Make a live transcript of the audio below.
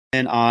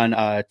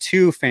on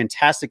two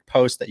fantastic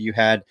posts that you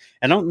had.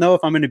 I don't know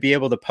if I'm going to be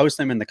able to post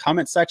them in the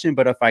comment section,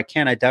 but if I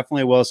can, I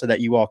definitely will so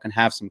that you all can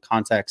have some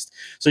context.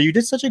 So you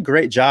did such a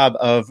great job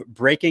of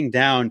breaking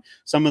down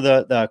some of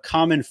the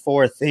common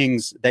four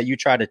things that you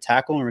try to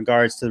tackle in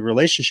regards to the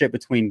relationship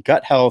between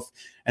gut health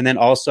and then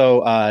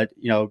also,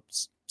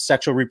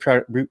 sexual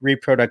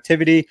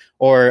reproductivity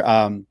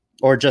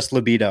or just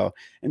libido.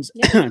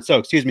 And so,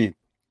 excuse me.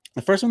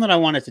 The first one that I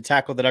wanted to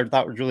tackle that I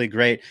thought was really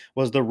great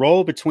was the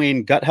role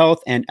between gut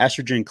health and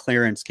estrogen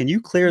clearance. Can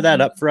you clear that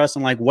up for us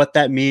and like what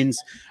that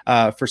means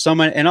for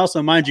someone? And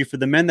also, mind you, for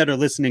the men that are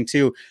listening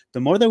too,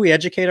 the more that we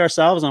educate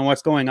ourselves on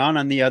what's going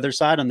on the other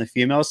side, on the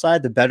female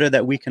side, the better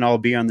that we can all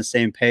be on the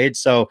same page.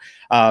 So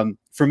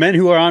for men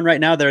who are on right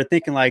now that are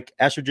thinking like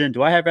estrogen,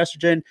 do I have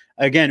estrogen?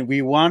 Again,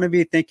 we want to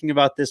be thinking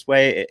about this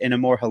way in a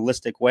more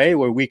holistic way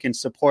where we can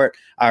support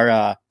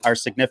our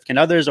significant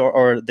others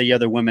or the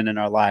other women in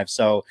our lives.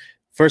 So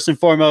first and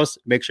foremost,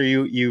 make sure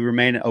you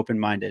remain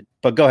open-minded.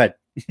 But go ahead.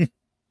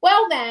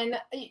 Well, then,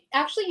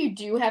 actually, you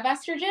do have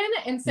estrogen,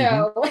 and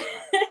so this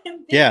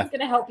is going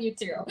to help you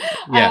too.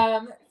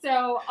 Yeah.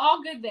 So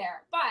all good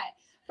there. But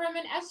from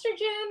an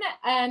estrogen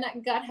and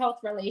gut health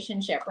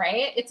relationship,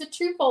 right? It's a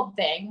twofold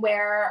thing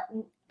where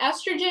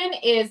estrogen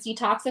is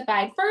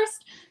detoxified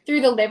first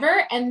through the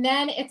liver, and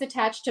then it's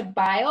attached to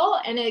bile,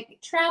 and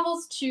it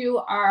travels to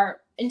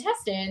our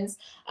intestines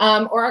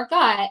or our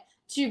gut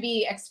to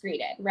be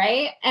excreted,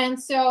 right? And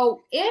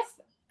so if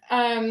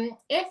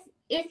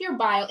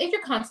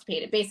you're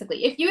constipated,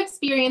 basically, if you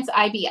experience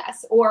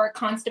IBS or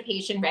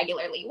constipation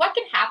regularly, what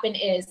can happen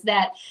is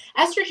that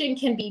estrogen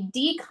can be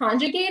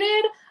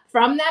deconjugated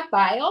from that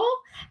bile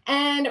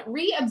and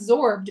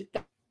reabsorbed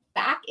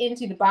back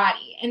into the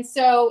body. And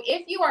so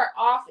if you are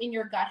off in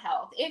your gut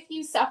health, if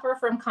you suffer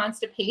from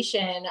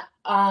constipation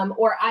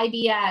or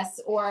IBS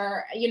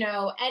or,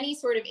 any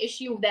sort of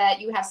issue that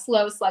you have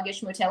slow,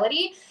 sluggish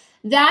motility,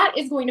 that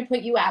is going to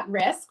put you at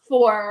risk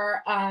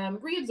for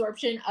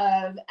reabsorption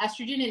of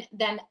estrogen and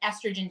then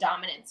estrogen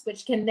dominance,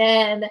 which can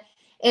then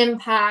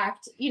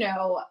impact,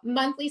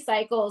 monthly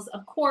cycles,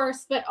 of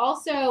course, but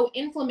also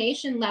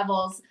inflammation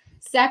levels,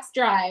 sex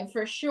drive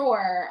for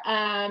sure.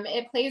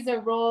 It plays a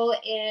role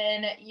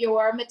in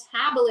your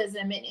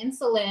metabolism and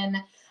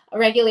insulin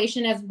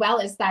regulation as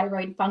well as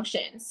thyroid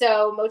function.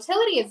 So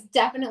motility is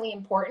definitely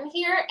important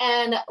here.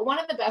 And one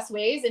of the best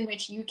ways in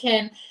which you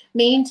can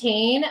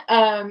maintain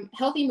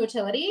healthy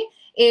motility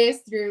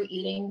is through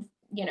eating,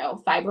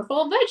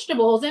 fiberful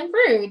vegetables and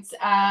fruits,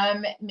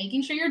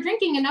 making sure you're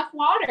drinking enough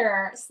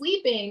water,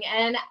 sleeping,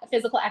 and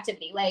physical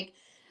activity. Like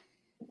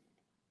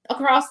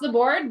across the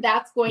board,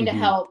 that's going to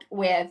help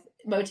with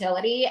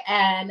motility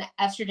and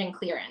estrogen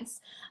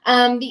clearance.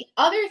 The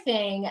other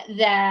thing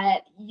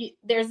that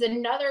there's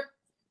another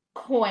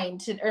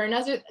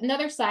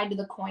another side to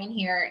the coin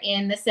here,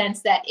 in the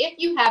sense that if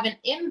you have an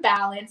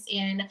imbalance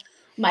in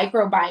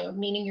microbiome,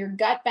 meaning your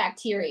gut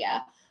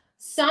bacteria,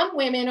 some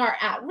women are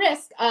at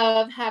risk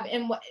of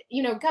having,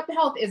 gut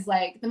health is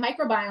like, the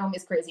microbiome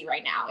is crazy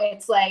right now.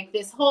 It's like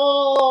this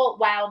whole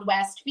Wild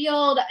West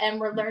field, and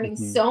we're learning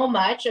so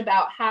much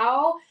about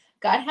how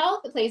gut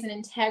health plays an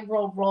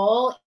integral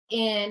role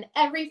in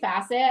every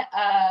facet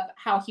of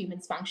how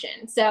humans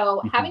function.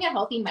 So having a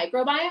healthy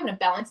microbiome and a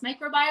balanced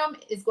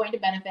microbiome is going to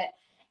benefit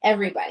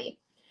everybody.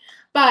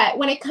 But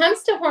when it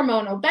comes to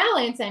hormonal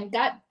balance and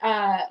gut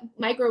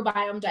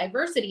microbiome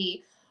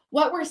diversity,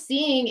 what we're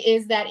seeing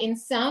is that in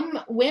some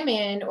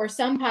women or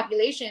some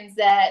populations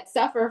that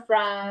suffer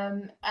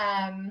from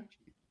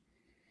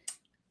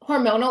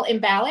hormonal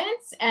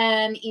imbalance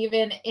and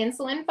even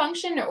insulin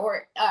function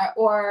or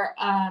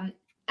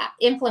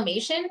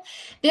inflammation,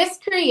 this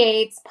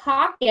creates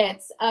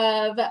pockets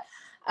of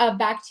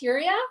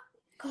bacteria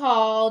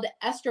called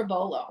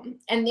estrobolome.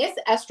 And this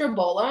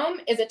estrobolome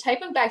is a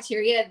type of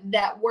bacteria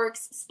that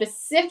works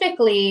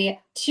specifically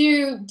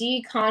to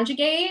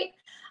deconjugate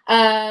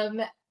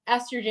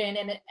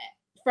estrogen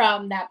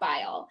from that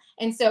bile.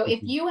 And so if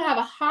you have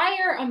a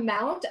higher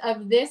amount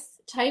of this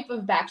type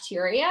of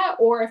bacteria,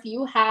 or if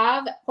you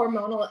have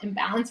hormonal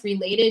imbalance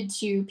related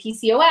to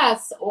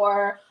PCOS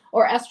or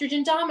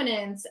estrogen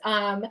dominance,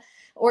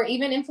 or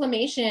even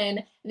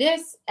inflammation,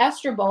 this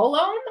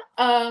estrobolome,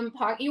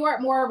 you are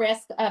at more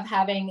risk of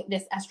having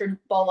this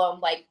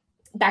estrobolome-like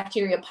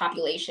bacteria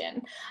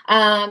population.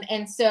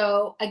 And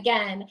so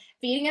again,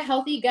 feeding a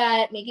healthy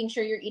gut, making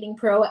sure you're eating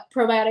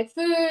probiotic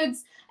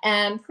foods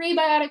and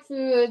prebiotic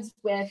foods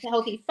with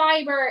healthy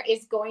fiber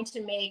is going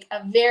to make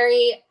a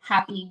very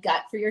happy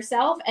gut for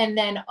yourself, and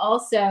then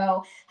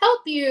also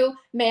help you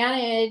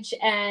manage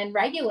and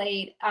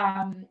regulate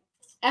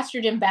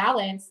estrogen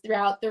balance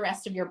throughout the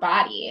rest of your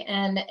body,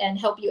 and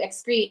help you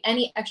excrete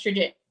any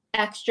extra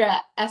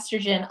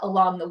estrogen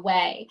along the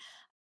way.